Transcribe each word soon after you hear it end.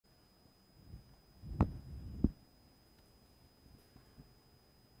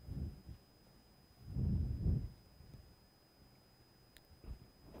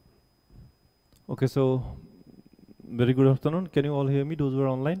Okay, so very good afternoon. Can you all hear me, those who are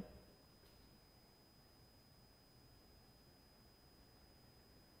online?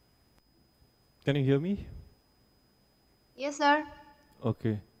 Can you hear me? Yes, sir.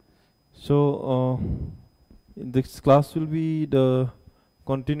 Okay. So this class will be the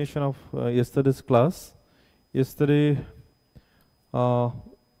continuation of yesterday's class. Yesterday uh,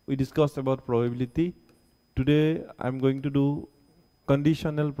 we discussed about probability. Today I'm going to do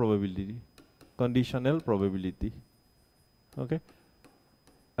conditional probability. Conditional probability. Okay.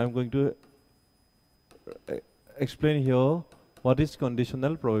 I'm going to explain here what is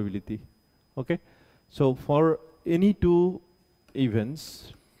conditional probability. Okay. So for any two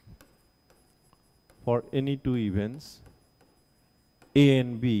events, A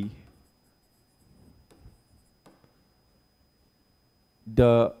and B,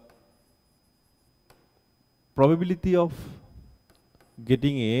 the probability of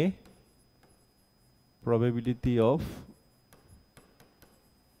getting A,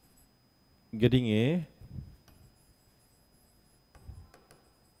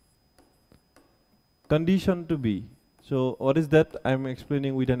 condition to B. So what is that? I'm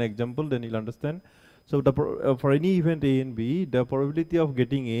explaining with an example, then you'll understand. So the for any event A and B, the probability of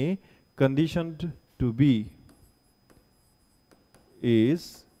getting A conditioned to B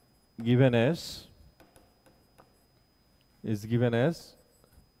is given as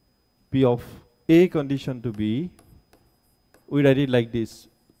P of A condition to B. We write it like this,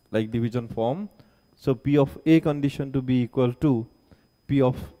 like division form. So P of A condition to B equal to P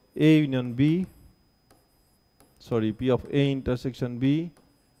of A union B, P of A intersection B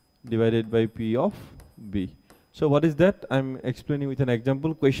divided by P of B. So what is that? I'm explaining with an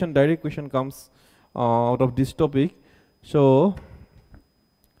example. Direct question comes out of this topic. So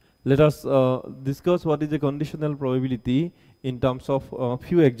let us discuss what is the conditional probability in terms of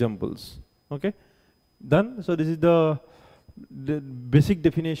few examples. Okay, done. So this is the basic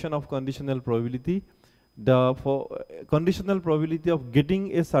definition of conditional probability. The conditional probability of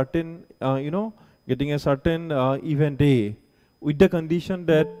getting a certain event A with the condition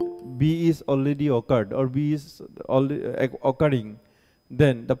that B is already occurred or B is already occurring,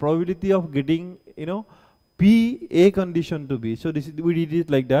 then the probability of getting P A condition to B. So this is, we did it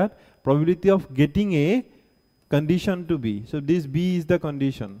like that. Probability of getting A condition to B. So this B is the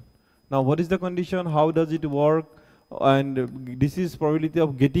condition. Now what is the condition? How does it work? And this is probability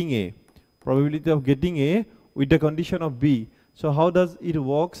of getting A. Probability of getting A with the condition of B. So how does it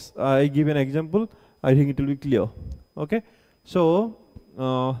works? I give an example. I think it will be clear. Okay. So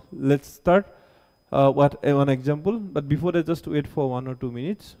let's start one example. But before that, just wait for 1 or 2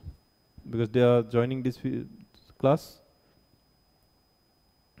 minutes because they are joining this class.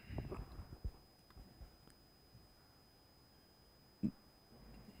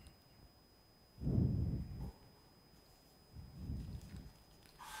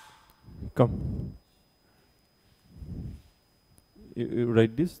 Come. You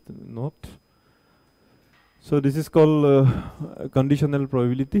write this note. So this is called conditional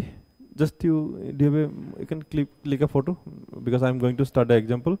probability. Just you can click a photo because I'm going to start the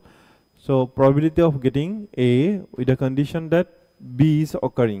example. So probability of getting A with a condition that B is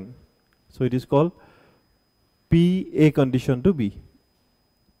occurring. So it is called P A condition to B.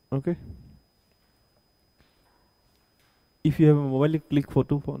 Okay. If you have a mobile, click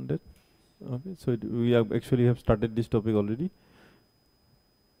photo on that. Okay. So we have actually have started this topic already.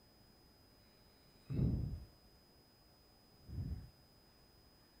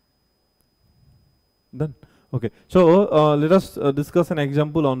 Done. Okay. So let us discuss an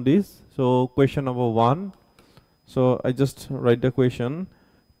example on this. So question number 1. So I just write the question.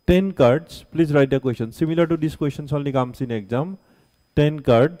 10 cards. Please write the question. Similar to these questions only comes in exam. 10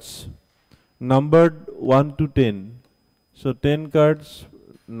 cards numbered 1 to 10. So 10 cards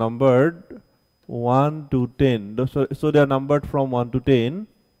numbered 1 to 10. So they are numbered from 1 to 10.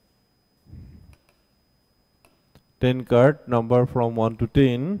 10 card number from 1 to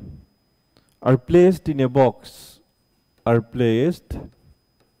 10 are placed in a box.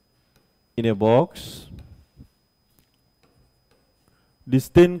 These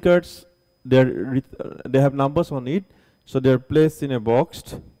 10 cards, they have numbers on it, so they are placed in a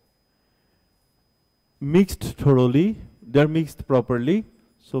box, mixed thoroughly. They are mixed properly,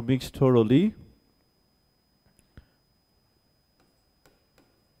 so mixed thoroughly.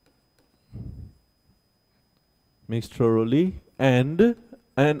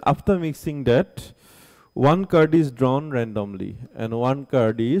 And after mixing that, one card is drawn randomly, and one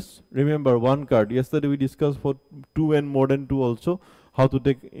card is, remember, one card. Yesterday we discussed for 2 and more than 2 also, how to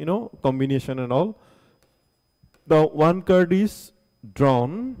take combination and all. The one card is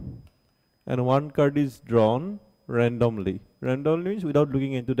drawn and one card is drawn randomly. Randomly means without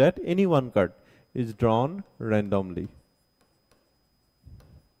looking into that, any one card is drawn randomly.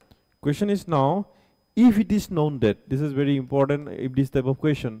 Question is now, if it is known that, this is very important if this type of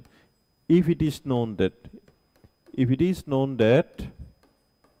question, if it is known that, if it is known that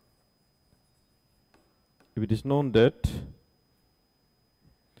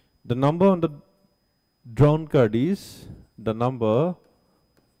the number on the drawn card is, the number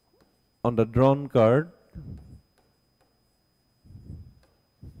on the drawn card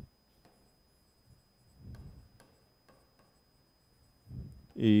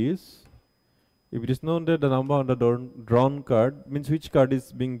is, if it is known that the number on the drawn card means which card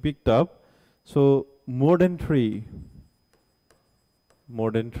is being picked up, so more than 3,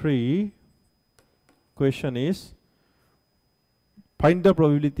 question is find the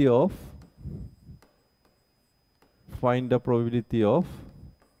probability of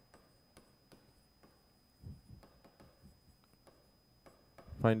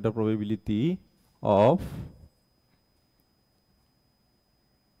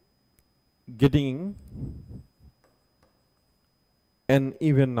getting an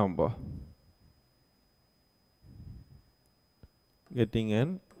even number.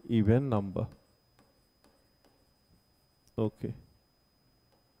 Okay.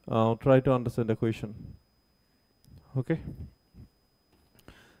 Try to understand the question. Okay.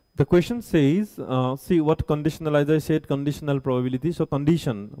 The question says, see what conditional, as I said, conditional probability. So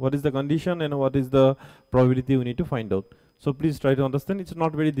condition, what is the condition and what is the probability we need to find out. So please try to understand. It's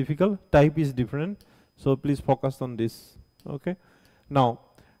not very difficult. Type is different. So please focus on this. Okay. Now,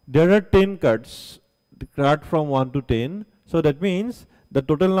 there are 10 cards, the card from 1 to 10. So that means the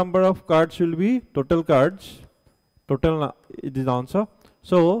total number of cards will be total cards. It is the answer.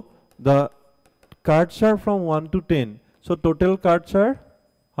 So the cards are from 1 to 10. So total cards are,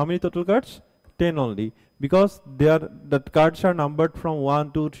 how many total cards? 10 only. Because the cards are numbered from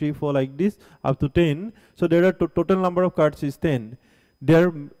 1, 2, 3, 4 like this up to 10. So there are total number of cards is 10. They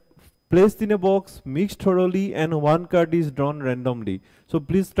are placed in a box, mixed thoroughly, and one card is drawn randomly. So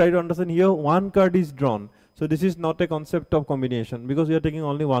please try to understand here, one card is drawn. So this is not a concept of combination because we are taking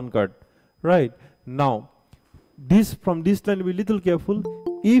only one card. Right. Now, from this line be little careful.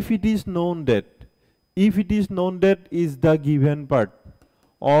 If it is known that is the given part,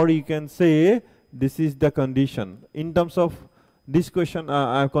 or you can say this is the condition. In terms of this question,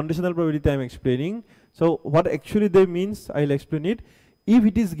 conditional probability I am explaining. So what actually they means, I'll explain it. If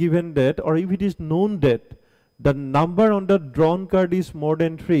it is given that, or if it is known that the number on the drawn card is more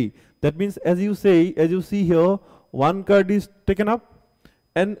than 3, that means as you see here, one card is taken up,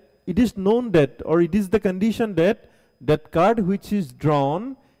 and it is known that, or it is the condition that that card which is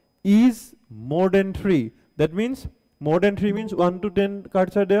drawn is more than 3. That means more than 3 means 1 to 10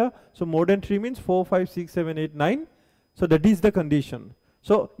 cards are there. So more than 3 means 4, 5, 6, 7, 8, 9. So that is the condition.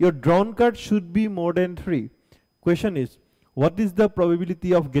 So your drawn card should be more than 3. Question is, what is the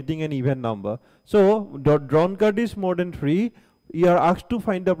probability of getting an even number? So the drawn card is more than 3. You are asked to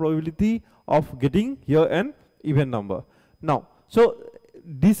find the probability of getting here an even number. Now, so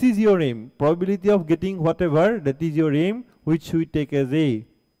this is your aim. Probability of getting whatever, that is your aim, which we take as A.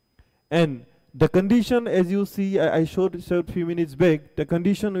 And the condition, as you see, I showed few minutes back, the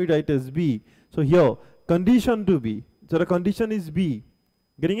condition we write as B. So here, condition to B. So the condition is B.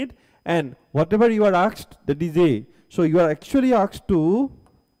 Getting it? And whatever you are asked, that is A. So you are actually asked to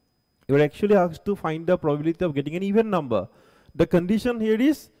find the probability of getting an even number. The condition here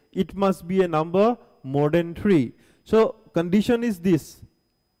is, it must be a number more than 3. So condition is this.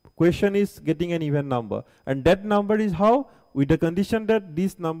 Question is getting an even number. And that number is how? With the condition that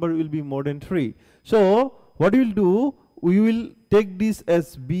this number will be more than 3. So what we will do, we will take this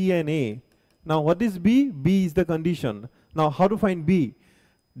as B and A. Now what is B? B is the condition. Now how to find B?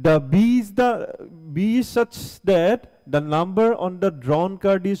 The B is such that the number on the drawn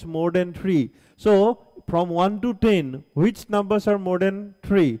card is more than 3. So from 1 to 10, which numbers are more than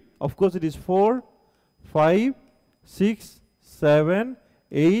 3? Of course it is 4, 5, 6, 7,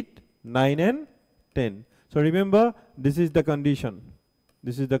 8, 9 and 10. So remember, this is the condition.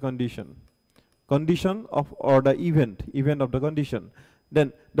 This is the condition. Condition of, or the event of the condition.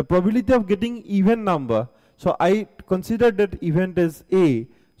 Then the probability of getting even number. So I consider that event as A.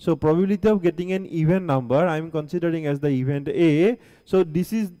 So probability of getting an even number, I am considering as the event A. So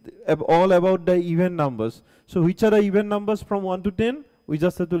this is all about the even numbers. So which are the even numbers from 1 to 10? We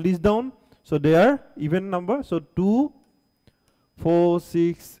just have to list down. So they are even number. So 2, 4,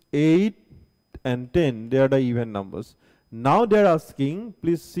 6, 8 and 10, they are the even numbers. Now they are asking,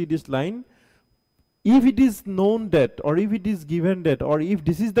 please see this line, if it is known that, or if it is given that, or if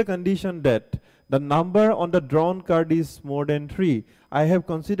this is the condition that the number on the drawn card is more than 3, I have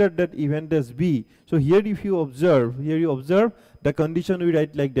considered that event as B. So here if you observe, the condition we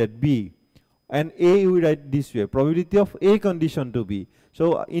write like that, B, and A we write this way, probability of A condition to B.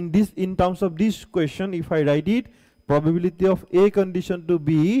 So in terms of this question, if I write it, probability of A condition to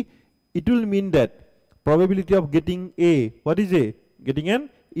B, it will mean that probability of getting A, what is A? Getting an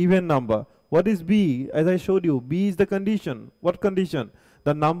even number. What is B? As I showed you, B is the condition. What condition?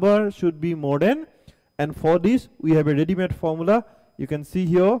 The number should be more than, and for this we have a ready-made formula. You can see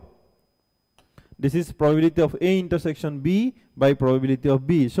here, this is probability of A intersection B by probability of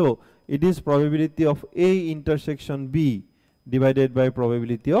B. So it is probability of A intersection B divided by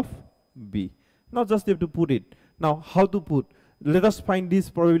probability of B. Now just you have to put it. Now how to put? Let us find this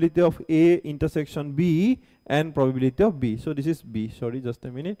probability of A intersection B and probability of B. So this is B, sorry, just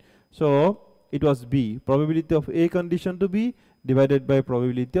a minute. So it was B, probability of A condition to B divided by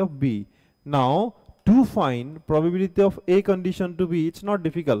probability of B. Now to find probability of A condition to B, it's not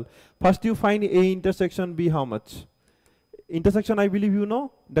difficult. First you find A intersection B, how much? Intersection, I believe you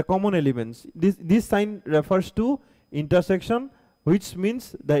know, the common elements. This sign refers to intersection, which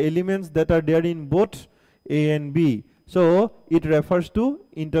means the elements that are there in both A and B. So it refers to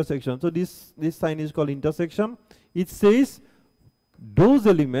intersection. So this sign is called intersection. It says those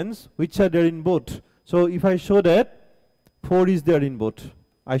elements which are there in both. So if I show that 4 is there in both,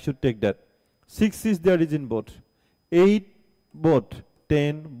 I should take that. 6 is there is in both. 8 both.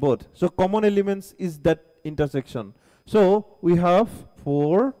 10 both. So common elements is that intersection. So we have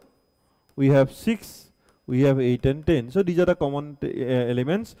 4, we have 6, we have 8 and 10. So these are the common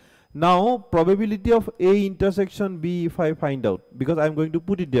elements. Now probability of A intersection B, if I find out, because I am going to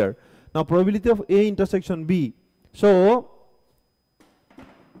put it there. Now probability of A intersection B. So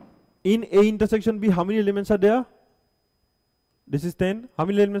in A intersection B, how many elements are there? This is 10. How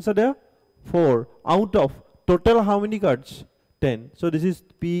many elements are there? 4. Out of total how many cards? 10. So this is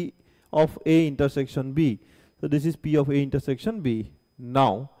P of A intersection B. So this is P of A intersection B.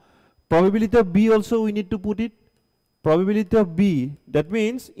 Now probability of B also we need to put it. Probability of B, that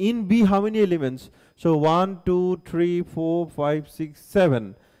means in B how many elements? So 1, 2, 3, 4, 5, 6,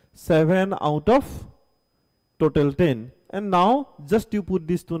 7. 7 out of total 10. And now just you put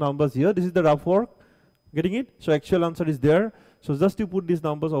these two numbers here. This is the rough work. Getting it? So actual answer is there. So just you put these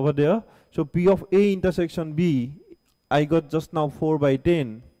numbers over there. So P of A intersection B, I got just now 4 by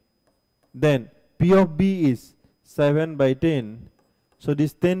 10. Then P of B is 7 by 10. So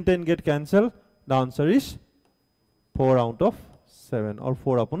this 10 get cancelled. The answer is 4 out of 7, or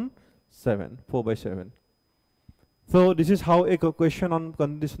 4 upon 7, 4 by 7. So this is how a question on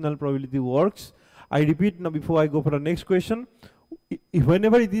conditional probability works. I repeat now before I go for the next question.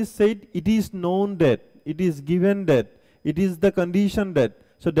 Whenever it is said, it is known that, it is given that, it is the condition that,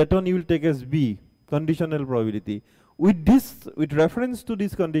 so that one you will take as B, conditional probability. With this, with reference to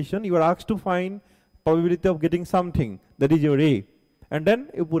this condition, you are asked to find probability of getting something, that is your A, and then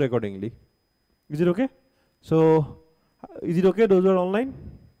you put accordingly. Is it okay? So is it okay, those who are online?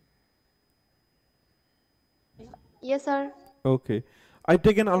 Yes, sir. Okay. I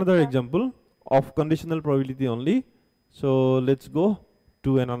taken another example of conditional probability only. So let's go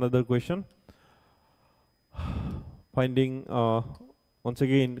to another question. Finding once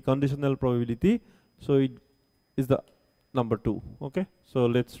again conditional probability. So it is the number 2. Okay. So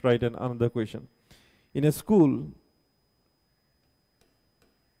let's write another question. In a school,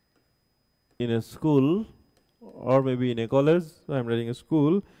 or maybe in a college, so I'm writing a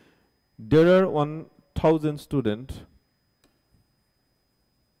school, there are 1,000 students.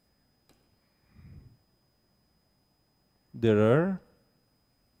 There are,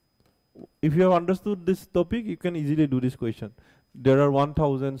 if you have understood this topic, you can easily do this question. There are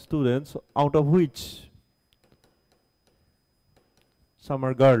 1,000 students, out of which some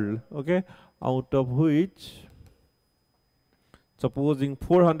are girl, okay, out of which, supposing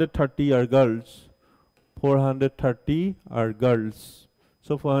 430 are girls, 430 are girls.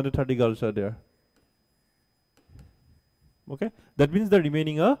 So 430 girls are there. Okay, that means the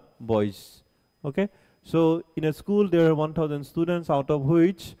remaining are boys. Okay, so in a school there are 1,000 students, out of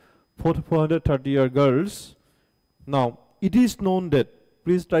which 430 are girls. Now it is known that,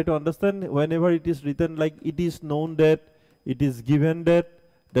 please try to understand, whenever it is written like it is known that, it is given that,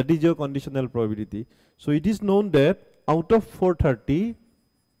 that is your conditional probability. So it is known that out of 430,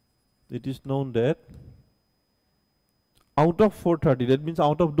 it is known that out of 430, that means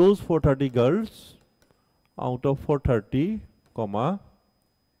out of those 430 girls, out of 430, comma,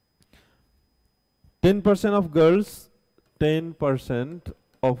 10% of girls, 10%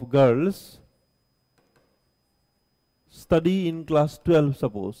 of girls study in class 12,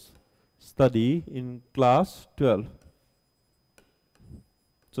 suppose. Study in class 12.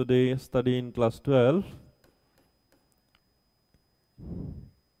 So they study in class 12.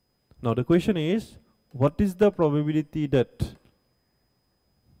 Now the question is, what is the probability that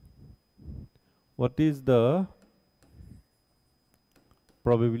what is the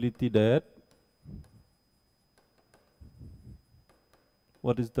probability that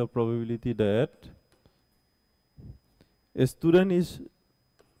a student is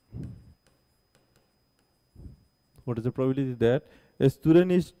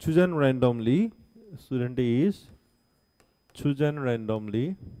chosen randomly, a student is chosen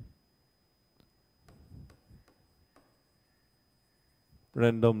randomly,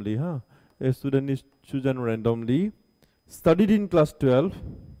 studied in class 12,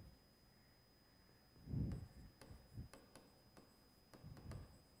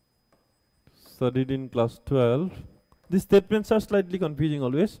 These statements are slightly confusing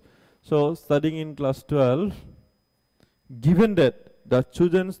always. So studying in class 12, given that the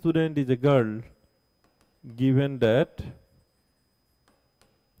chosen student is a girl, given that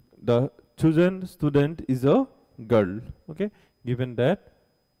the chosen student is a girl, okay, given that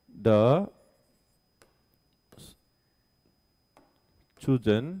the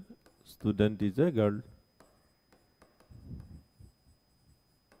chosen student is a girl.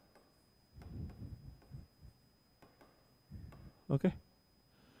 Okay,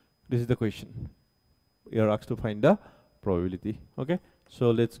 this is the question. You are asked to find the probability. Okay,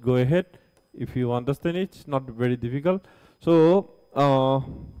 so let's go ahead. If you understand it, it's not very difficult. So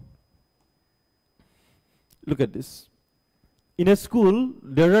look at this. In a school,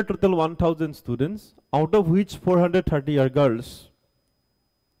 there are total 1,000 students, out of which 430 are girls.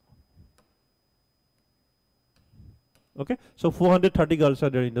 Okay, so 430 girls are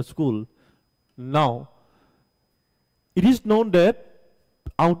there in the school. Now, it is known that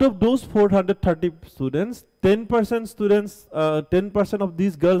out of those 430 students, 10% of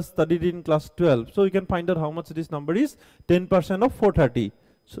these girls studied in class 12. So you can find out how much this number is. 10% of 430,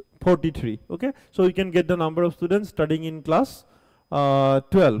 so 43. Okay, so you can get the number of students studying in class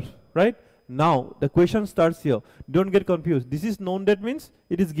 12, right? Now the question starts here. Don't get confused. This is known, that means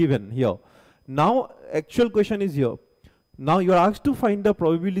it is given here. Now actual question is here. Now you are asked to find the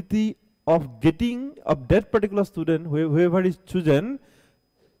probability of getting of that particular student, whoever is chosen.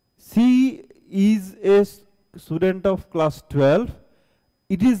 C is a student of class 12.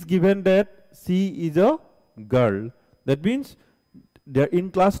 It is given that C is a girl. That means there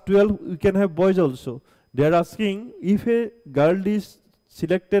in class 12 we can have boys also. They are asking if a girl is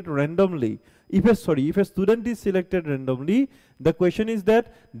selected randomly. If a student is selected randomly, the question is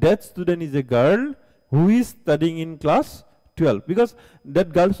that student is a girl who is studying in class 12, because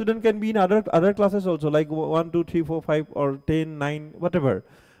that girl student can be in other classes also, like 1, 2, 3, 4, 5 or 10, 9, whatever.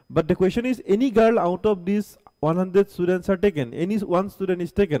 But the question is, any girl out of these 100 students are taken, any one student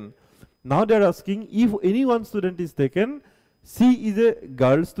is taken. Now they are asking, if any one student is taken, C is a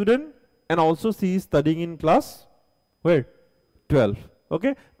girl student and also C is studying in class where? 12.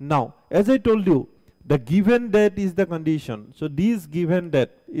 Okay. Now as I told you, the given that is the condition. So this given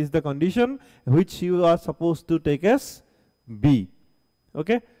that is the condition which you are supposed to take as B.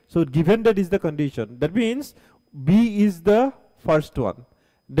 Okay, so given that is the condition, that means B is the first one.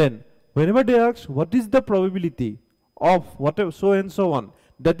 Then whenever they ask what is the probability of whatever so and so on,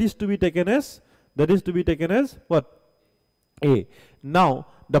 that is to be taken as what? A. Now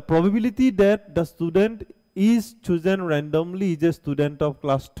the probability that the student is chosen randomly is a student of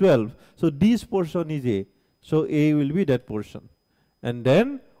class 12. So this portion is A. So A will be that portion, and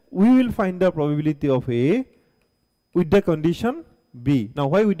then we will find the probability of A with the condition B. Now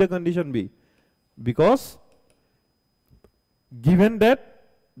why with the condition B? Because given that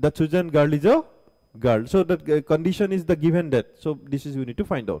the chosen girl is a girl, so that condition is the given that. So this is you need to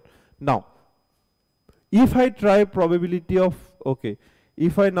find out. Now if I try probability of, okay,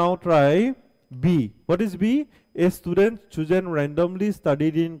 if I now try B, what is B? A student chosen randomly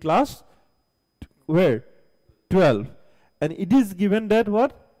studied in class where? 12, and it is given that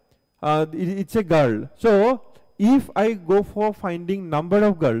what? It's a girl. So if I go for finding number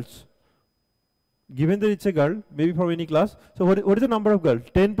of girls, given that it's a girl, maybe from any class, so what is the number of girls?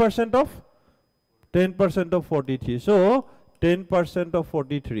 10% of 43. So 10% of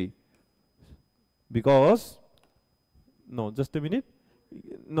 43, because no, just a minute.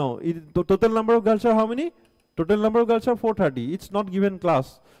 No, the total number of girls are how many? Total number of girls are 430. It's not given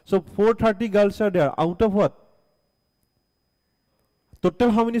class. So 430 girls are there. Out of what? Total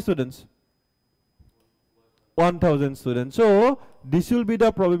how many students? 1,000 students. So this will be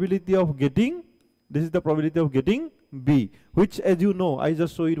the probability of getting. This is the probability of getting B, which as you know, I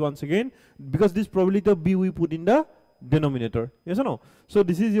just show it once again, because this probability of B we put in the denominator. Yes or no? So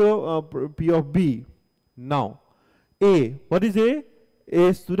this is your P of B. Now, A, what is A?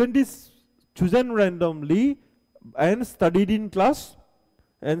 A student is chosen randomly and studied in class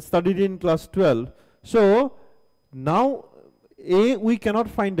 12. So now A we cannot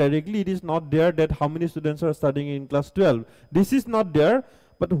find directly, it is not there that how many students are studying in class 12. This is not there,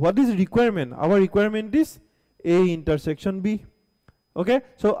 but what is requirement? Our requirement is A intersection B. Okay,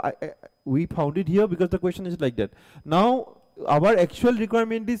 so we found it here because the question is like that. Now our actual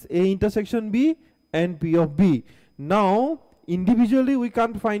requirement is A intersection B and P of B. Now individually we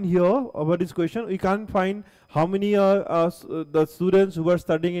can't find here about this question, we can't find how many are the students who are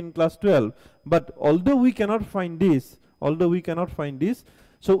studying in class 12. But although we cannot find this,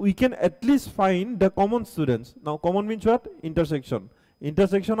 so we can at least find the common students. Now common means what?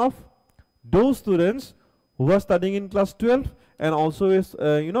 Intersection of those students who are studying in class 12 and also is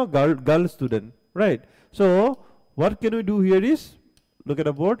girl student, right? So what can we do here is, look at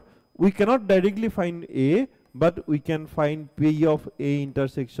the board, we cannot directly find A, but we can find P of A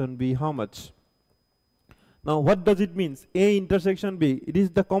intersection B. How much? Now what does it mean? A intersection B, it is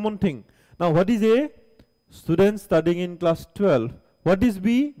the common thing. Now what is A? Student studying in class 12. What is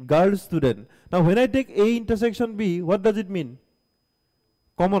B? Girl student. Now when I take A intersection B, what does it mean?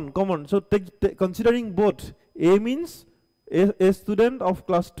 Common. So considering both, A means a student of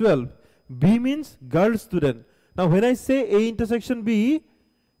class 12, B means girl student. Now when I say A intersection B,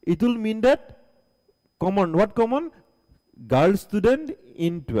 it will mean that common. What common? Girl student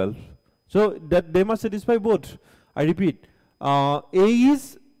in 12. So that they must satisfy both. I repeat, A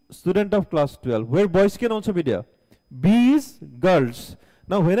is student of class 12, where boys can also be there. B is girls.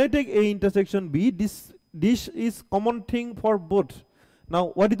 Now when I take A intersection B, this is common thing for both. Now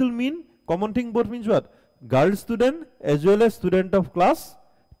what it will mean? Common thing both means what? Girl student as well as student of class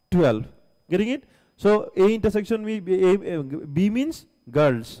 12. Getting it? So A intersection B means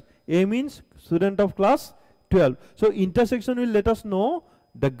girls, A means student of class 12. So intersection will let us know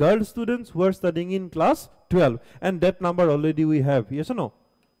the girl students who are studying in class 12, and that number already we have. Yes or no?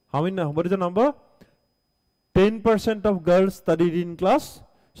 How many? What is the number? 10% of girls studied in class.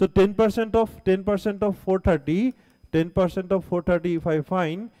 So 10% of 430. 10% of 430 if I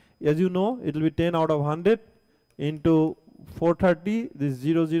find, as you know, it will be 10 out of 100 into 430. These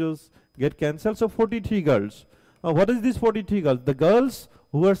zeros get cancelled. So 43 girls. Now what is this 43 girls? The girls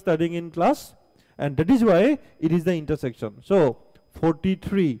who are studying in class, and that is why it is the intersection. So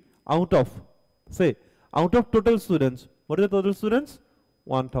 43 out of total students. What are the total students?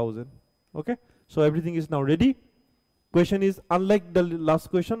 1000. Okay, so everything is now ready. Question is unlike the last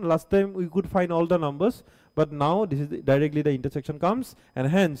question. Last time we could find all the numbers, but now this is directly the intersection comes, and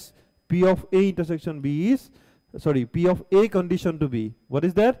hence P of A intersection B is, P of A condition to B. What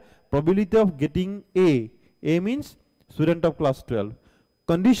is that? Probability of getting A. A means student of class 12.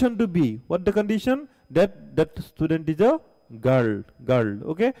 Condition to B. What the condition? That student is a girl.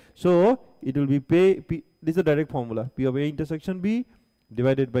 Okay, so it will be P. This is a direct formula. P of A intersection B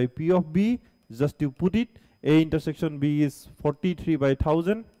divided by P of B. Just to put it, A intersection B is 43 by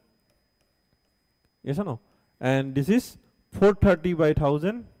 1000. Yes or no? And this is 430 by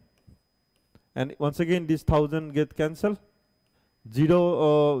 1000. And once again, this 1000 get cancelled.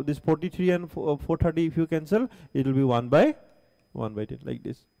 This 43 and 430 if you cancel, it will be 1 by 10 like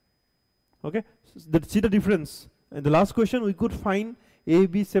this. Okay, so see the difference. In the last question we could find A,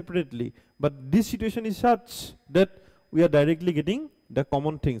 B separately, but this situation is such that we are directly getting the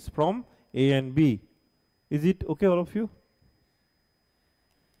common things from A and B. Is it okay, all of you?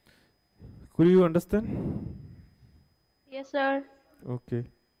 Could you understand? Yes, sir. Okay.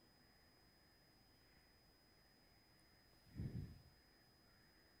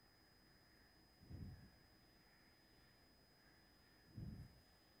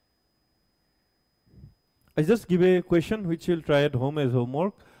 I just give a question which you'll try at home as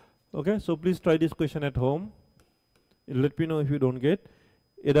homework. Okay, so please try this question at home. Let me know if you don't get.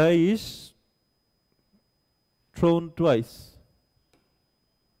 A die is thrown twice.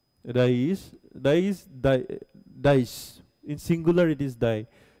 A dice. In singular it is die.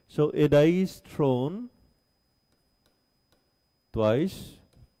 So a die is thrown twice.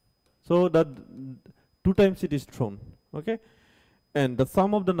 So that 2 times it is thrown. Okay, and the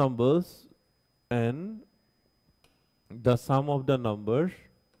sum of the numbers the sum of the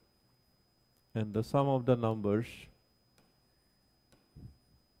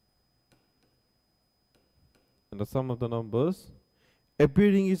numbers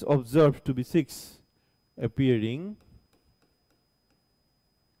appearing is observed to be 6. Appearing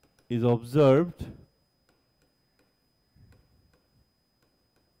is observed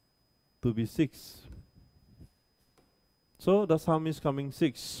to be 6. So the sum is coming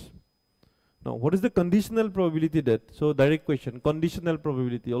 6. Now what is the conditional probability that? So direct question, conditional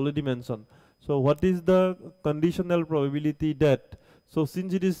probability already mentioned. So what is the conditional probability that? So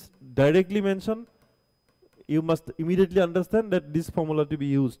since it is directly mentioned, you must immediately understand that this formula to be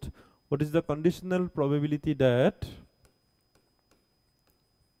used. What is the conditional probability that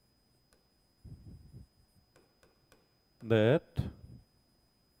what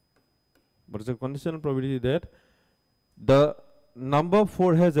is the conditional probability that the number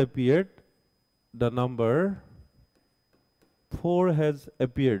 4 has appeared, the number 4 has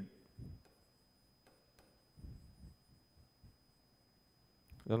appeared,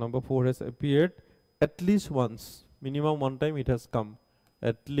 the number 4 has appeared at least once, minimum one time it has come,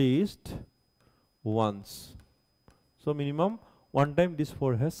 at least once. So minimum one time this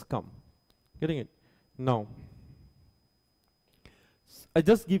 4 has come. Getting it? Now I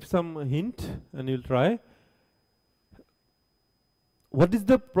just give some hint and you'll try. What is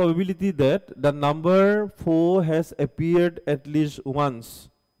the probability that the number 4 has appeared at least once?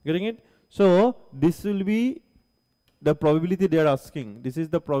 Getting it? So this will be the probability they are asking. This is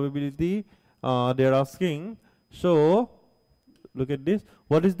the probability they are asking. So look at this.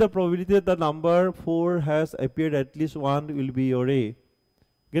 What is the probability that the number 4 has appeared at least one will be your A?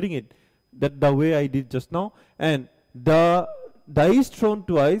 Getting it? That the way I did just now. And the die is thrown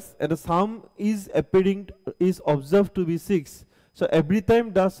twice and the sum is appearing, is observed to be 6. So every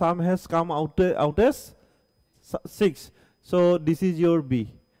time the sum has come out as 6. So this is your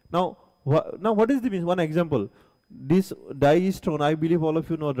B. Now what is the means? One example. This die is thrown. I believe all of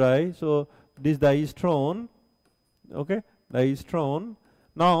you know die. So this die is thrown. Okay, die is thrown.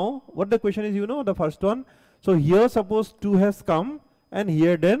 Now what the question is, you know, the first one. So here suppose 2 has come and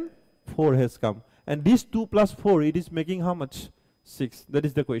here then 4 has come. And this 2 plus 4, it is making how much? 6. That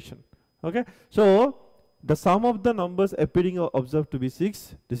is the question. Okay. So the sum of the numbers appearing or observed to be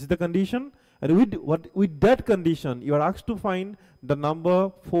 6. This is the condition. And with that condition, you are asked to find the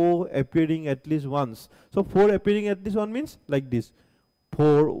number 4 appearing at least once. So 4 appearing at least one means like this.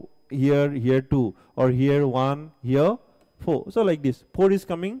 4 here, here 2, or here 1, here 4. So like this. 4 is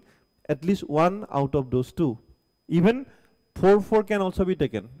coming at least one out of those 2. Even 4 can also be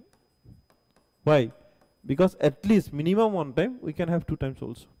taken. Why? Because at least minimum one time we can have 2 times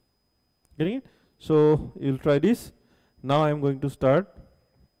also. Getting it? So you'll try this. Now I am going to start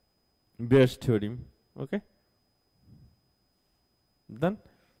Bayes' theorem. Okay? Done?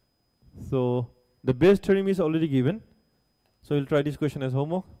 So the Bayes' theorem is already given. So you'll try this question as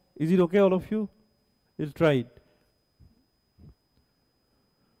homework. Is it okay, all of you? You'll try it.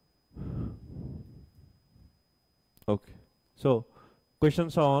 Okay. So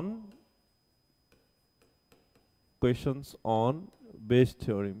questions on Bayes'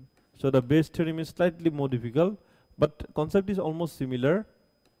 theorem. So the Bayes' theorem is slightly more difficult, but concept is almost similar.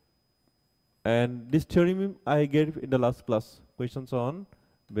 And this theorem I gave in the last class. Questions on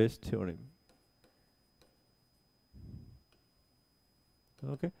Bayes' theorem.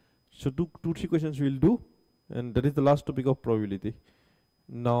 Okay. So two, three questions we will do, and that is the last topic of probability.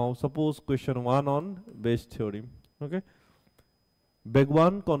 Now suppose question 1 on Bayes' theorem. Okay. Bag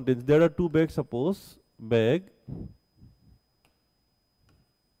 1 contains, there are 2 bags, suppose bag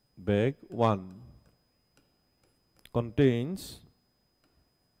 1 contains,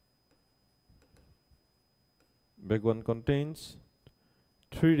 bag 1 contains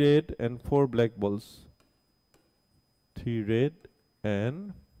 3 red and 4 black balls. 3 red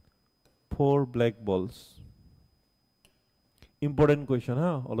and 4 black balls. Important question,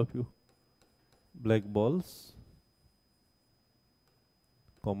 huh, all of you. Black balls,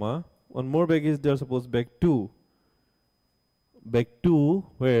 comma, one more bag is there, suppose bag 2. Bag 2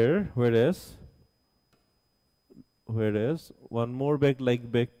 whereas one more bag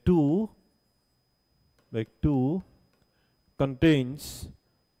like bag 2 contains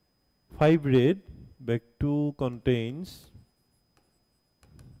 5 red, bag 2 contains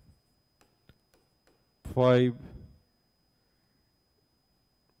 5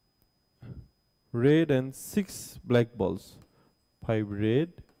 red and 6 black balls. 5 red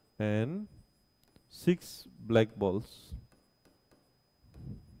and 6 black balls.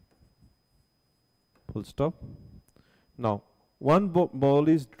 Full stop. Now, one ball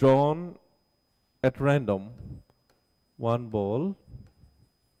is drawn at random. One ball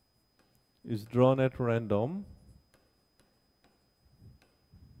is drawn at random.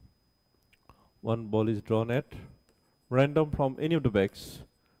 One ball is drawn at random from any of the bags.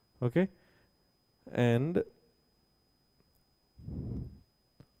 Okay? And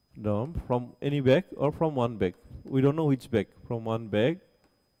drawn from any bag or from one bag. We don't know which bag. From one bag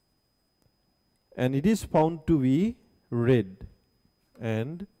and it is found to be red,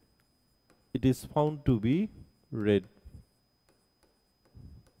 and it is found to be red,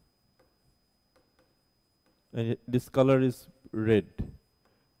 and this color is red.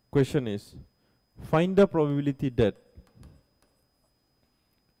 Question is, find the probability that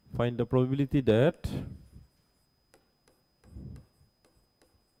find the probability that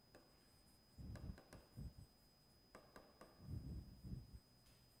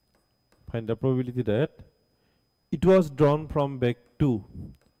it was drawn from bag 2.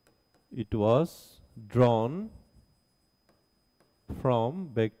 It was drawn from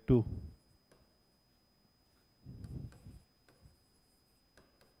bag 2.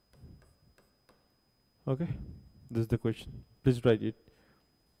 Okay, this is the question. Please write it.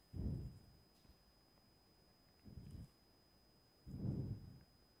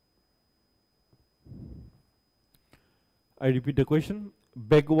 I repeat the question.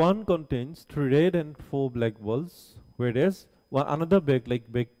 Bag 1 contains 3 red and 4 black balls, whereas another bag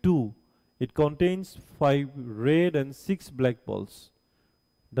like bag 2, it contains 5 red and 6 black balls.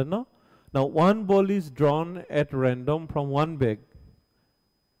 Done now? Now one ball is drawn at random from one bag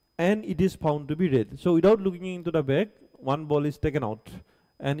and it is found to be red. So without looking into the bag, one ball is taken out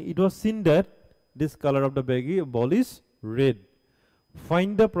and it was seen that this color of the ball is red.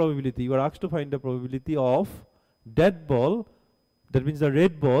 Find the probability. You are asked to find the probability of that ball, that means the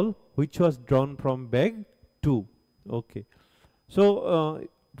red ball, which was drawn from bag 2. Okay. So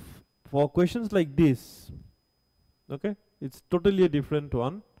for questions like this, okay, it's totally a different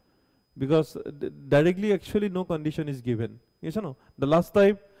one, because directly actually no condition is given. Yes or no? The last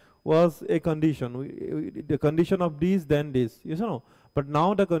time was a condition, the condition of this, then this. Yes or no? But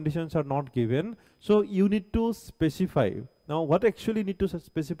now the conditions are not given, so you need to specify. Now what actually need to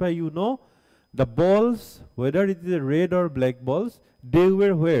specify, you know, the balls, whether it is a red or black balls, they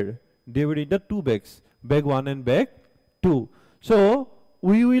were where? They were in the 2 bags, bag 1 and bag 2. So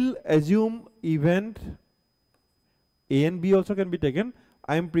we will assume event A and B also can be taken.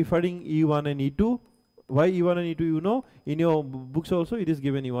 I am preferring E1 and E2. Why E1 and E2? You know, in your books also it is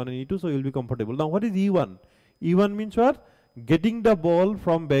given E1 and E2, so you will be comfortable. Now what is E1? E1 means what? Getting the ball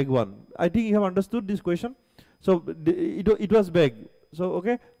from bag 1. I think you have understood this question. So it was bag. So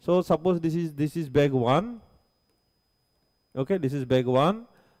okay, so suppose this is bag 1. Okay, this is bag 1.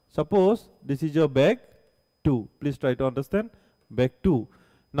 Suppose this is your bag 2. Please try to understand. Bag 2.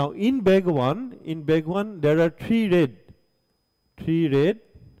 Now in bag 1 there are 3 red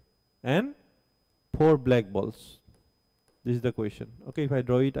and 4 black balls. This is the question. Okay, if I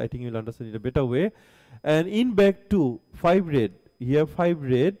draw it, I think you'll understand it a better way. And in bag 2, 5 red. Here 5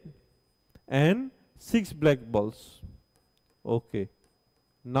 red and 6 black balls. Okay.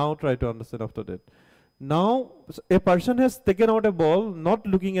 Now try to understand after that. Now a person has taken out a ball, not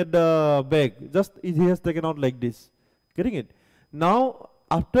looking at the bag, just he has taken out like this. Getting it? Now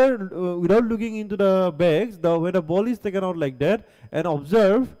after without looking into the bags, when the ball is taken out like that, and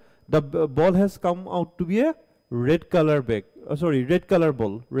observe the ball has come out to be a red color bag. Red color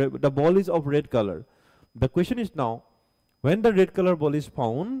ball. The ball is of red color. The question is now, when the red color ball is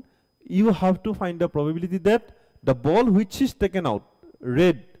found, you have to find the probability that the ball which is taken out,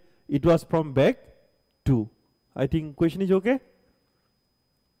 red, it was from bag 2. I think question is okay?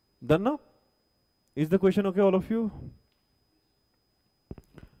 Done now? Is the question okay, all of you?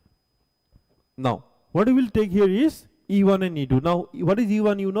 Now, what we will take here is E1 and E2. Now, what is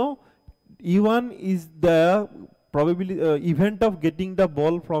E1? You know, E1 is the probability event of getting the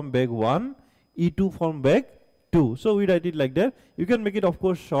ball from bag 1, E2 from bag 2. So we write it like that. You can make it of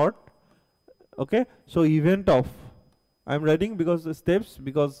course short. Okay, so event of, I am writing because the steps,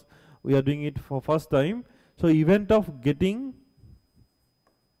 because we are doing it for first time. So event of getting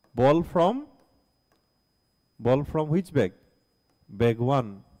ball from which bag? Bag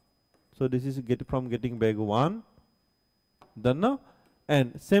 1. So this is getting bag 1. Done now?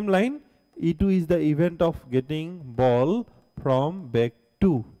 And same line, E2 is the event of getting ball from bag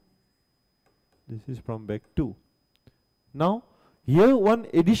 2. This is from bag 2. Now here one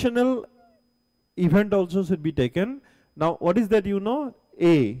additional event also should be taken. Now what is that, you know?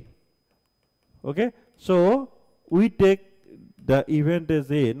 A. Okay, so we take the event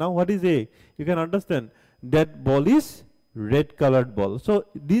as A. Now what is A? You can understand that ball is red colored ball. So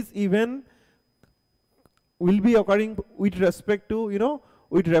this event will be occurring with respect to, you know,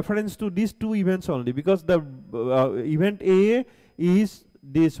 with reference to these 2 events only, because the event A is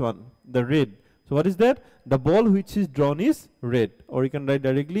this one, the red. So what is that? The ball which is drawn is red, or you can write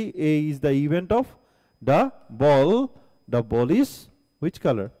directly A is the event of the ball. The ball is which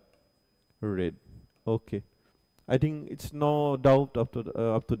color? Red. Okay, I think it's no doubt up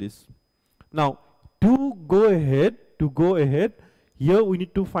to this. Now, to go ahead, here we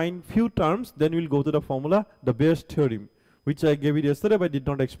need to find few terms, then we'll go to the formula, the Bayes theorem, which I gave it yesterday but did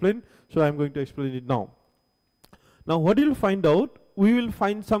not explain, so I'm going to explain it now. Now, what you'll find out, we will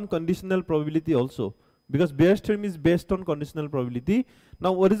find some conditional probability also, because Bayes theorem is based on conditional probability.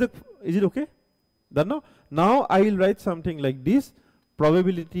 Now, what is the, is it okay? Done now? Now, I will write something like this,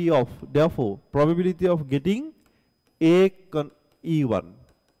 probability of, therefore, probability of getting E1,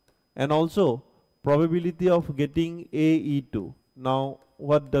 and also probability of getting AE2. Now,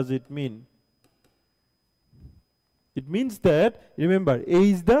 what does it mean? It means that, remember,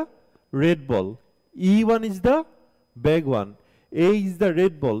 A is the red ball, E1 is the bag one, A is the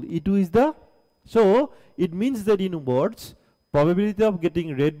red ball, E2 is the, so it means that in words, probability of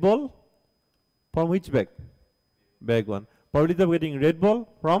getting red ball from which bag? Bag one. Probability of getting red ball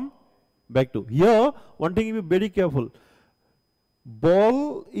from bag two. Here, one thing, be very careful.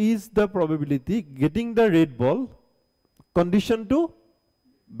 Ball is the probability, getting the red ball, condition to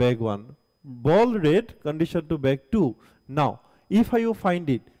bag one. Ball red, condition to bag two. Now, if you find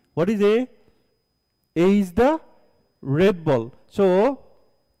it, what is A? A is the red ball. So,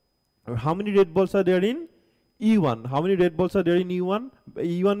 how many red balls are there in E1? How many red balls are there in E1?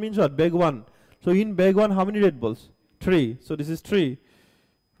 E1 means what? Bag 1. So, in bag 1, how many red balls? 3. So, this is 3.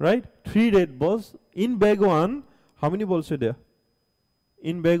 Right? 3 red balls. In bag 1, how many balls are there?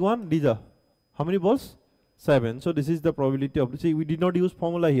 In bag 1, these are. How many balls? 7. So, this is the probability of, see, we did not use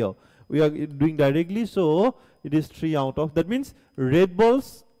formula here. We are doing directly, so it is 3 out of, that means red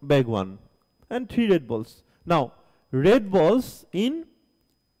balls, bag 1. And 3 red balls. Now, red balls in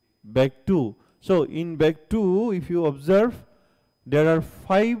bag 2. So, in bag 2, if you observe, there are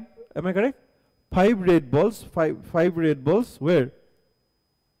 5, am I correct? 5 red balls, 5 red balls, where?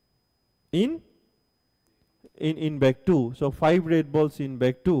 In bag 2. So, 5 red balls in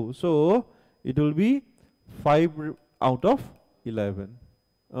bag 2. So, it will be 5 out of 11.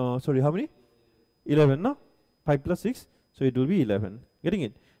 Sorry, how many? 11, no? 5 plus 6. So, it will be 11. Getting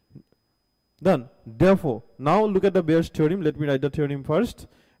it? Done. Therefore, now look at the Bayes theorem. Let me write the theorem first,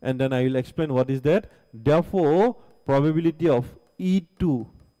 and then I will explain what is that. Therefore, probability of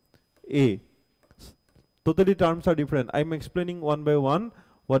E2A. Totally terms are different. I am explaining one by one.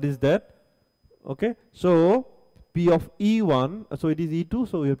 What is that? Okay. So, P of E1, so it is E2,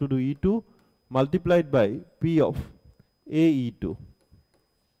 so we have to do E2 multiplied by P of AE2.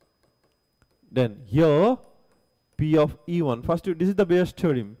 Then here, P of E1. First, this is the Bayes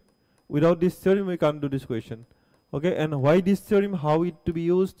theorem. Without this theorem, we can't do this question. Okay, and why this theorem, how it to be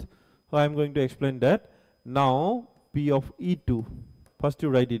used, I am going to explain that. Now, P of E2. First, you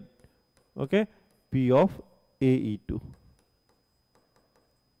write it. Okay, P of AE2.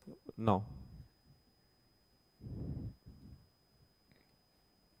 Now,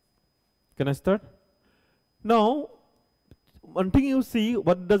 can I start? Now, one thing you see,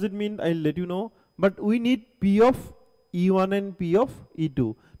 what does it mean? I'll let you know. But we need P of E1 and P of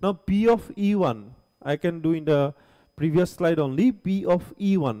E2. Now, P of E1, I can do in the previous slide only. P of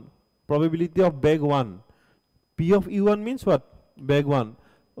E1, probability of bag 1. P of E1 means what? Bag 1.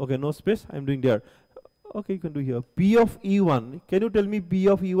 Okay, no space, I'm doing there. Okay, you can do here. P of E1, can you tell me P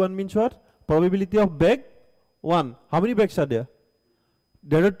of E1 means what? Probability of bag 1. How many bags are there?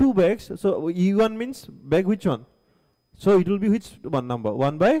 There are 2 bags, so E1 means bag which one? So, it will be which one number?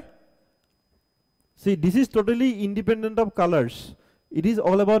 1 by? See, this is totally independent of colors. It is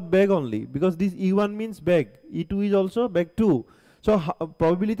all about bag only, because this E1 means bag, E2 is also bag 2. So,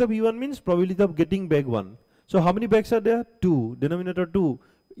 probability of E1 means probability of getting bag 1. So, how many bags are there? 2, denominator 2.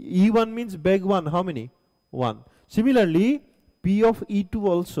 E1 means bag 1, how many? 1. Similarly, P of E2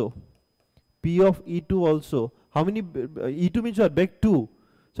 also. P of E2 also. How many? E2 means what? Bag 2.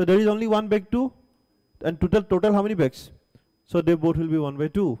 So, there is only 1 bag 2. And total how many bags? So, they both will be 1 by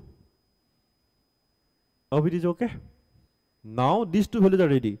 2. Hope it is okay. Now, these 2 values are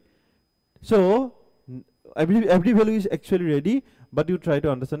ready. So, I believe every value is actually ready, but you try to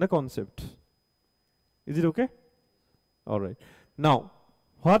understand the concept. Is it okay? Alright. Now,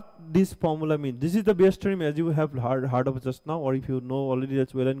 what this formula means? This is the Bayes theorem as you have heard of just now, or if you know already,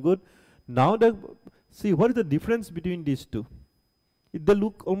 that's well and good. Now, see, what is the difference between these 2? They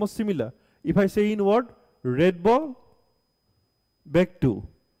look almost similar. If I say in word, red ball, bag 2.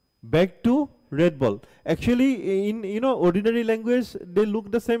 Bag 2, red ball. Actually, in ordinary language, they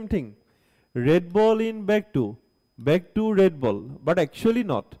look the same thing. Red ball in bag 2, red ball. But actually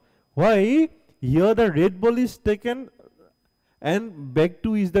not. Why? Here the red ball is taken and bag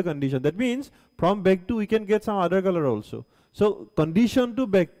 2 is the condition. That means from bag 2 we can get some other color also. So condition to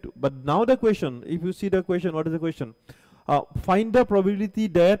bag 2. But now the question, if you see the question, what is the question? find the probability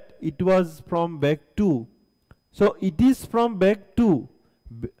that it was from bag 2. So it is from bag 2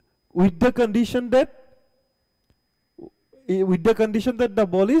 with the condition that the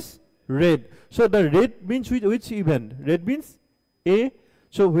ball is red. So the red means which event? Red means A.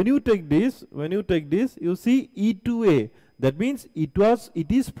 So when you take this, you see E2A. That means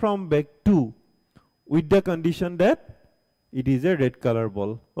it is from bag 2 with the condition that it is a red color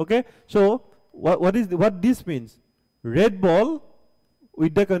ball. Okay. So what this means? Red ball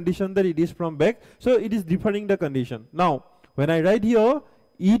with the condition that it is from bag. So it is defining the condition. Now when I write here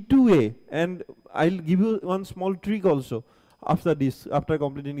E2A, and I'll give you one small trick also after this, after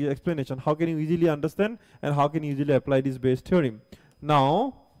completing the explanation, how can you easily understand and how can you easily apply this Bayes theorem.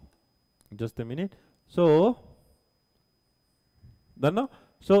 Now just a minute. So done now.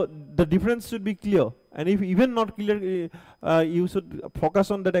 So the difference should be clear, and if even not clear, you should focus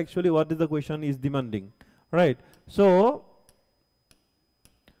on that actually what is the question is demanding, right? So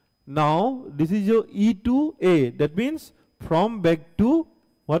now this is your E2A, that means from bag to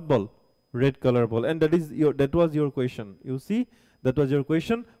what ball? Red color ball, and that was your question. You see, that was your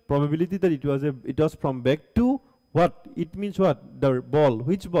question. Probability that it was from bag to what? It means what? The ball.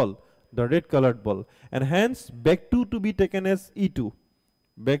 Which ball? The red colored ball, and hence bag 2 to be taken as E2.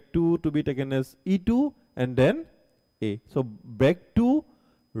 Bag 2 to be taken as E2 and then A. So bag 2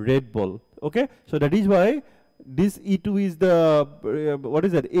 red ball. Okay. So that is why this E2 is the what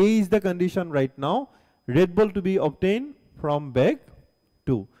is that? A is the condition right now. Red ball to be obtained from bag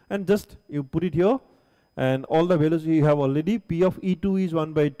 2, and just you put it here, and all the values you have already. P of E2 is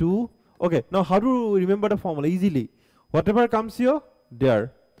 1 by 2. Okay. Now how to remember the formula? Easily. Whatever comes here,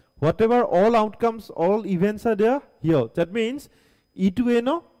 there. Whatever all outcomes, all events are there here. That means E2A,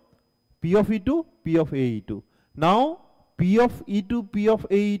 no? P of E2, P of AE2. Now P of E2, P of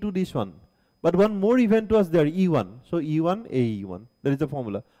AE2, this one. But one more event was there, E1. So E1, AE1. That is the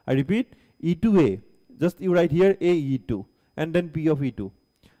formula. I repeat, E2A. Just you write here AE2 and then P of E2.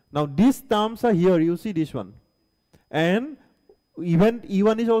 Now these terms are here. You see this one. And event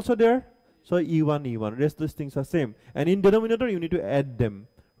E1 is also there. So E1, E1. Rest those things are same. And in denominator you need to add them.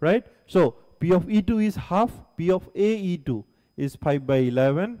 Right? So P of E2 is half. P of AE2 is 5 by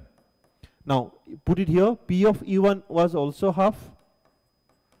 11. Now put it here. P of E1 was also half.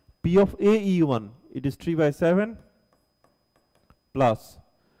 P of AE1, it is 3 by 7 plus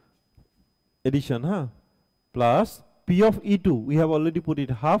addition, plus P of E2, we have already put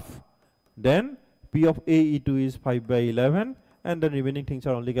it half. Then P of AE2 is 5 by 11, and the remaining things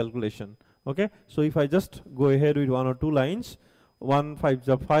are only calculation. Okay. So if I just go ahead with one or two lines, 1 5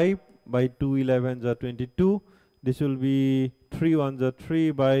 is 5 by 2 11 is 22. This will be 3 1 is 3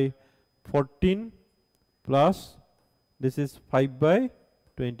 by 14 plus this is 5 by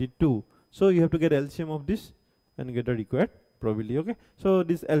 22. So you have to get LCM of this and get a required probability. Okay. So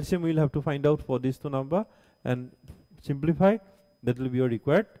this LCM we will have to find out for these two number and simplify. That will be your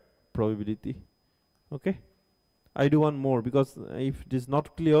required probability. Okay. I do one more because if it is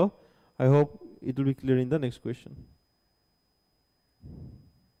not clear, I hope it will be clear in the next question.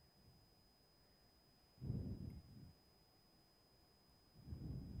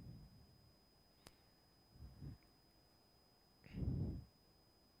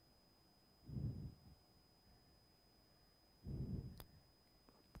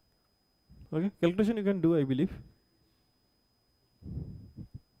 Okay, calculation you can do, I believe.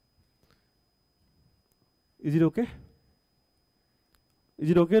 Is it okay? Is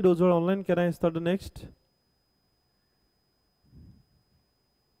it okay? Those who are online, can I start the next?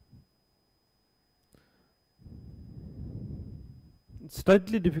 It's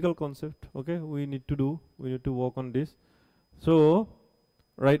slightly difficult concept. Okay, we need to work on this. So,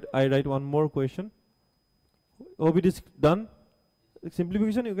 I write one more question. Hope it is done.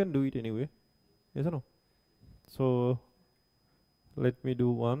 Simplification you can do it anyway. Yes or no? So let me do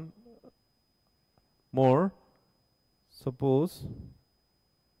one more. Suppose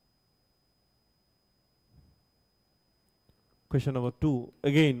question number 2,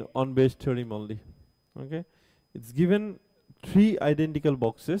 again on Bayes theorem only. Okay, it's given 3 identical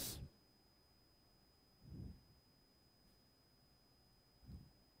boxes.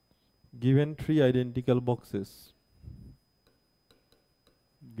 Given 3 identical boxes.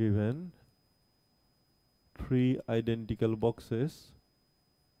 Given 3 identical boxes.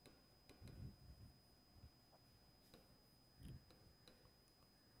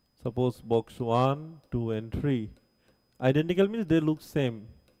 Suppose box 1, 2 and 3. Identical means they look same.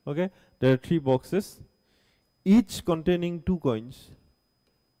 Okay, there are 3 boxes, each containing 2 coins.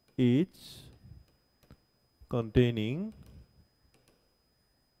 Each containing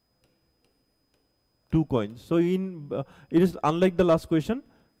 2 coins. So it is unlike the last question.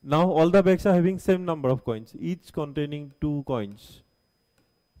 Now all the bags are having same number of coins, each containing 2 coins.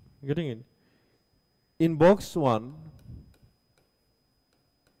 Getting it? In box 1,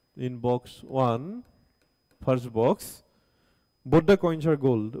 first box, both the coins are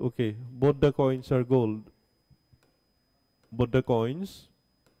gold. Okay, both the coins are gold. Both the coins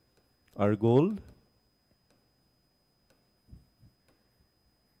are gold,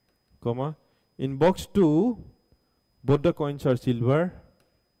 comma. In box 2, both the coins are silver.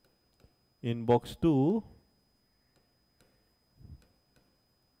 In box 2,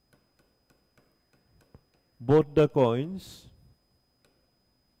 both the coins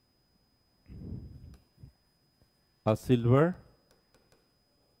are silver.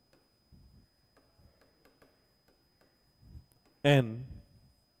 And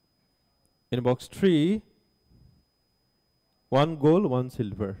in box 3, 1 gold, 1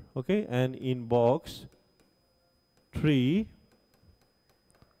 silver. Okay, and in box 3,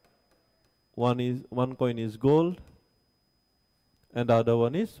 one coin is gold, and the other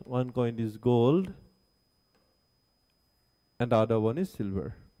one coin is gold, and the other one is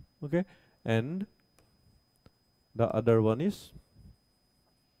silver. Okay, and the other one is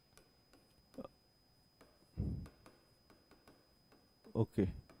okay.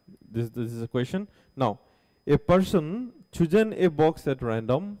 This is a question. Now, a person chosen a box at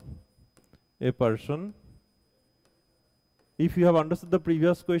random. A person, if you have understood the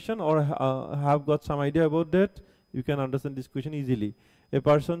previous question or have got some idea about that, you can understand this question easily. A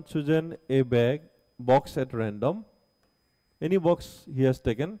person chosen a box at random. Any box he has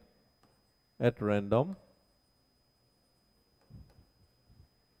taken at random,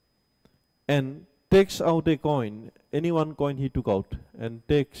 and takes out a coin, any one coin he took out, and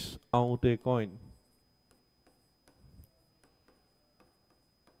takes out a coin.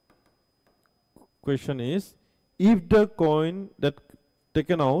 Question is, if the coin that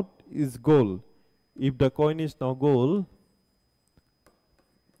taken out is gold, if the coin is now gold,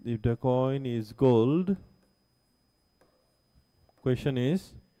 question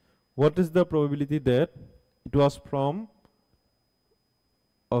is, what is the probability that it was from,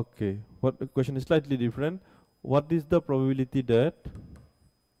 okay, what the question is slightly different. What is the probability that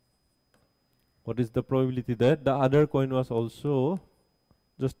the other coin was also,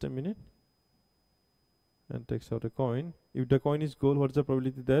 just a minute, and takes out a coin. If the coin is gold, what is the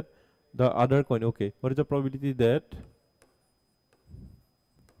probability that the other coin, okay, what is the probability that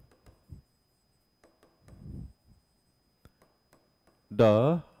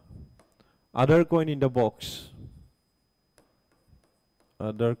the other coin in the box,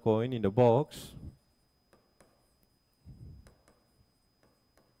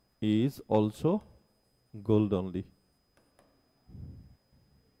 is also gold only.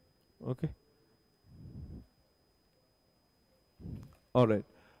 Okay. All right.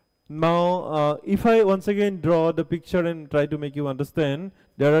 Now, if I once again draw the picture and try to make you understand,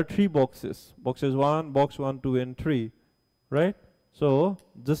 there are 3 boxes. Boxes 1, box 1, 2, and 3, right? So,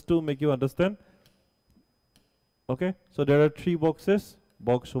 just to make you understand, okay? So, there are 3 boxes.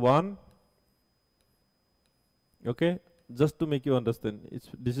 Box 1, okay? Just to make you understand,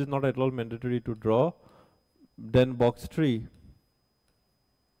 this is not at all mandatory to draw. Then box 3,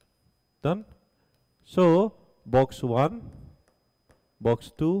 done. So, box 1,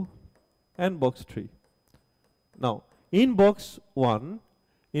 box 2, and box 3. Now, in box 1,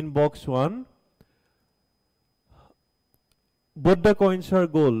 both the coins are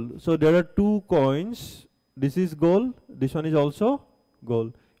gold. So there are 2 coins. This is gold. This one is also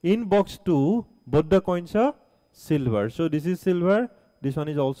gold. In box 2, both the coins are silver. So this is silver. This one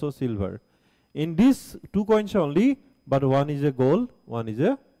is also silver. In these 2 coins only, but one is a gold, one is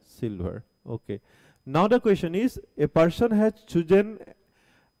a silver. Okay. Now the question is, a person has chosen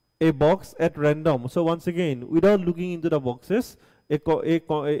a box at random. So once again, without looking into the boxes, a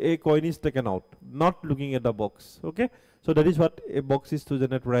coin is taken out, not looking at the box. Okay. So that is what a box is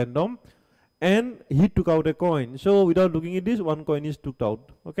chosen at random, and he took out a coin. So without looking at this, one coin is took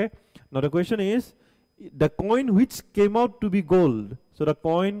out. Okay. Now the question is, the coin which came out to be gold. So the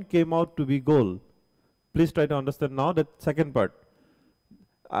coin came out to be gold. Please try to understand now that second part.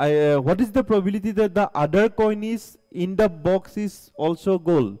 What is the probability that the other coin is in the box is also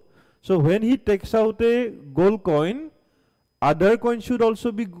gold? So when he takes out a gold coin, other coin should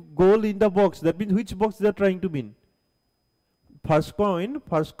also be gold in the box. That means which box they are trying to mean? First coin,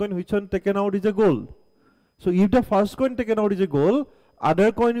 which one taken out is a gold. So if the first coin taken out is a gold,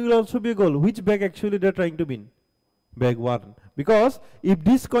 other coin will also be a gold. Which bag actually they are trying to mean? Bag 1. Because if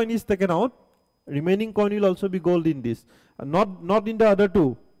this coin is taken out, remaining coin will also be gold in this. Not in the other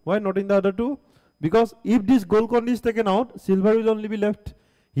 2. Why not in the other 2? Because if this gold coin is taken out, silver will only be left.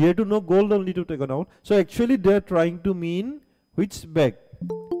 Here to no gold only to taken out. So actually they are trying to mean which bag?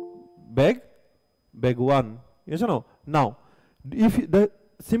 Bag 1. Yes or no? Now, if the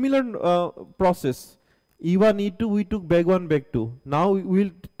similar process, E1, E2, we took bag 1, bag 2. Now we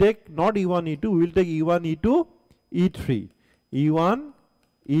will take not E1, E2, we will take E1, E2, E3. E1,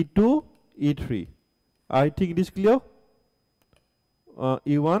 E2, E3. I think it is clear?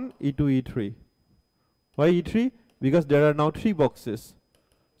 E1, E2, E3. Why E3? Because there are now 3 boxes.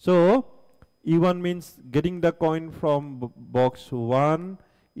 So E1 means getting the coin from box 1,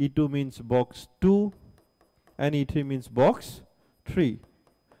 E2 means box 2, and E3 means box 3.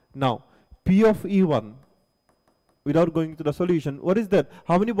 Now, P of E1, without going to the solution, what is that?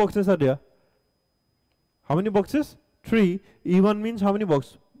 How many boxes are there? How many boxes? 3. E1 means how many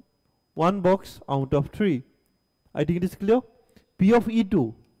boxes? 1 box out of 3. I think it is clear. P of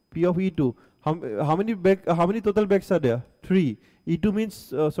E2. P of E2. How many total bags are there? 3. E2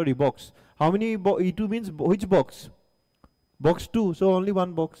 means box. How many E2 means which box? Box 2. So only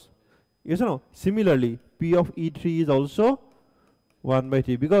 1 box. Yes or no? Similarly, P of E3 is also 1 by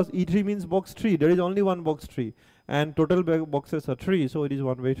 3 because E3 means box 3. There is only 1 box 3 and total boxes are 3, so it is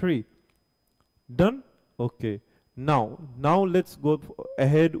 1 by 3. Done? Okay. Now let's go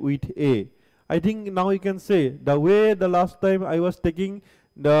ahead with A. I think now you can say the way the last time I was taking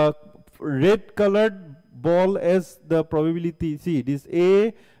the red colored ball as the probability. See, this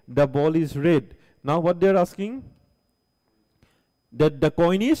A, the ball is red. Now what they are asking? That the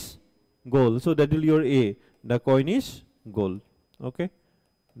coin is gold. So that will your A. The coin is gold. Okay.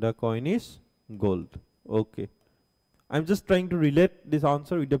 The coin is gold. Okay. I'm just trying to relate this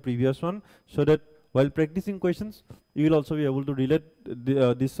answer with the previous one so that while practicing questions, you will also be able to relate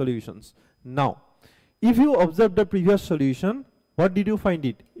these solutions. Now, if you observe the previous solution, what did you find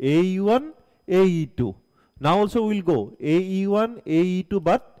it? AE1, AE2. Now also we will go AE1, AE2,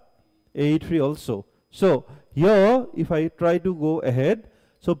 but AE3 also. So here, if I try to go ahead,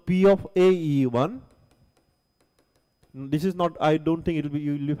 so P of AE1, this is not, I don't think it will be,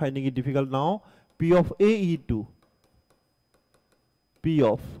 you will be finding it difficult now. P of AE2, P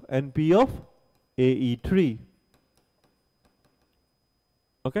of, and P of AE3.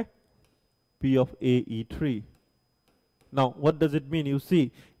 Okay, P of AE3. Now what does it mean? You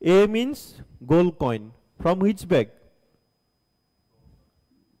see, A means gold coin. From which bag?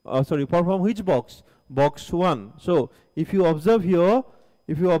 From which box? Box 1. So if you observe here,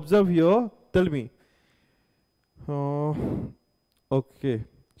 tell me. Okay.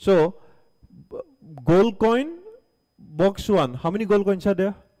 So gold coin, box 1. How many gold coins are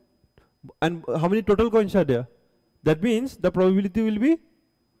there? And how many total coins are there? That means the probability will be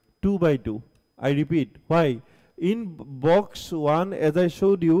 2 by 2. I repeat. Why? In box 1, as I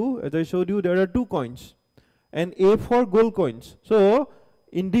showed you, there are 2 coins and A for gold coins. So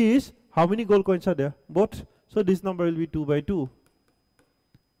in this, how many gold coins are there? Both. So this number will be 2 by 2.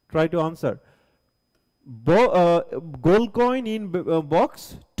 Try to answer. Gold coin in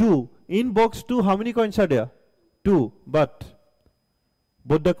box 2. In box 2, how many coins are there? 2. But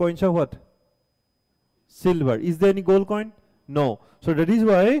both the coins are what? Silver. Is there any gold coin? No. So that is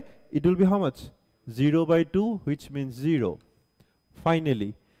why it will be how much? 0 by 2, which means 0.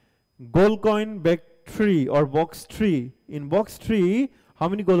 Finally, gold coin bag 3 or box 3. In box 3, how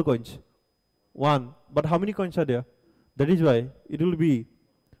many gold coins? 1. But how many coins are there? That is why it will be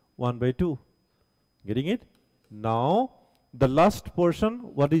 1 by 2. Getting it? Now, the last portion,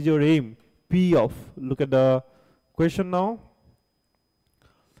 what is your aim? P of. Look at the question now.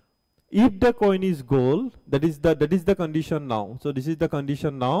 If the coin is gold, that is the condition now. So this is the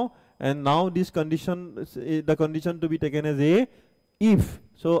condition now, and now this condition, the condition to be taken as a if.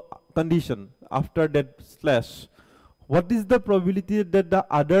 So condition after that slash. What is the probability that the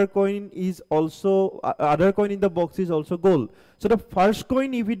other coin is also other coin in the box is also gold? So the first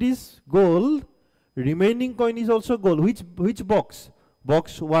coin, if it is gold, remaining coin is also gold. Which box?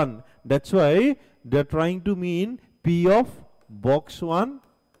 Box 1. That's why they are trying to mean P of box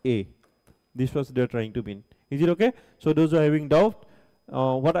 1A. This was they are trying to mean. Is it okay? So those who are having doubt,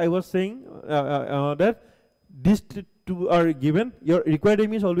 what I was saying that these two are given. Your required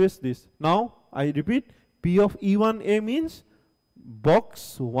aim is always this. Now I repeat, P of E1A means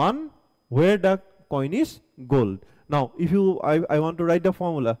box 1 where the coin is gold. Now if you I want to write the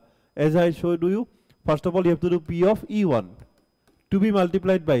formula as I showed you. First of all, you have to do P of E1 to be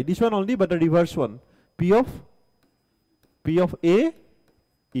multiplied by this one only, but the reverse one. P of A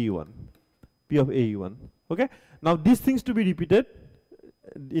E1. P of A E1. Okay. Now these things to be repeated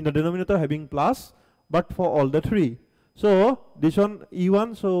in the denominator having plus, but for all the three. So this one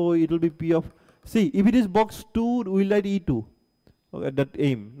E1, so it will be P of See, if it is box 2, we'll write E2. Okay, that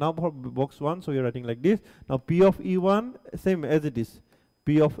aim. Now for box 1, so you're writing like this. Now P of E1, same as it is.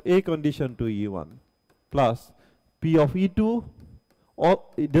 P of A condition to E1 plus P of E2,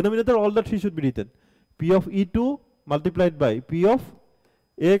 all denominator, all the three should be written. P of E2 multiplied by P of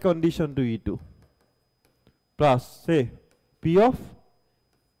A condition to E2 plus, say, P of,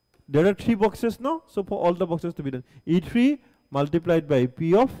 there are 3 boxes now, so for all the boxes to be done, E3 multiplied by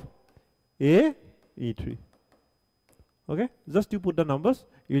P of A E3. Okay, just you put the numbers,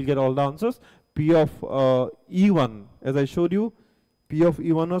 you will get all the answers. P of E1, as I showed you, P of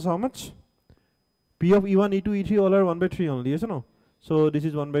E1 was how much? P of E1, E2, E3 all are 1 by 3 only, yes or no? So this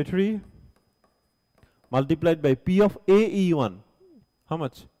is 1 by 3 multiplied by P of A E1. How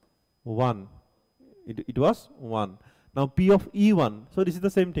much? 1. It was 1. Now P of E1, so this is the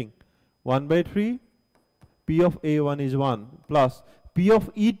same thing. 1 by 3, P of A1 is 1 plus P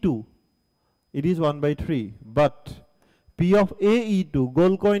of E2, it is 1 by 3, but P of AE2,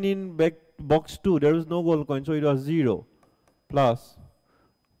 gold coin in box 2, there is no gold coin, so it was 0, plus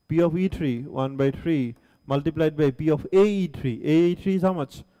P of E3, 1 by 3, multiplied by P of AE3. AE3 is how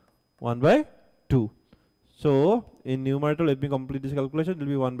much? 1 by 2. So, in numerator, let me complete this calculation, it will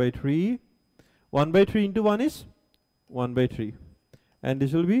be 1 by 3. 1 by 3 into 1 is 1 by 3. And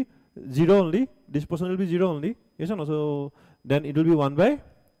this will be 0 only, this portion will be 0 only, yes or no? So, then it will be 1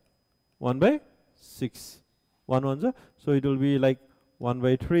 by 6. 1 1, so it will be like 1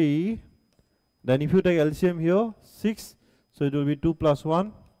 by 3. Then if you take LCM here, 6, so it will be 2 plus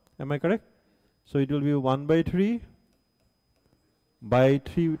 1. Am I correct? So it will be 1 by 3 by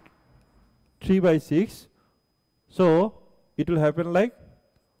 3 by 6. So it will happen like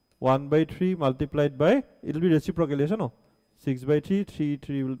 1 by 3 multiplied by, it will be reciprocal, yes or no? 6 by 3,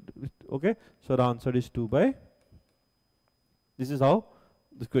 3 will, okay. So the answer is 2 by, this is how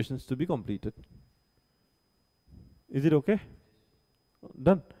the question is to be completed. Is it okay?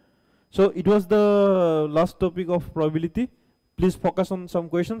 Done. So it was the last topic of probability. Please focus on some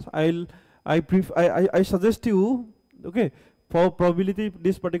questions. I suggest you, okay, for probability,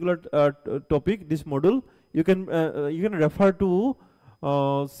 this particular topic, this module, you can refer to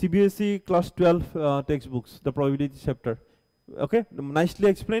CBSE class 12 textbooks, the probability chapter. Okay, nicely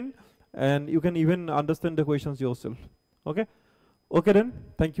explained, and you can even understand the questions yourself. Okay, okay then.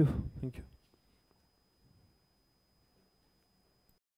 Thank you. Thank you.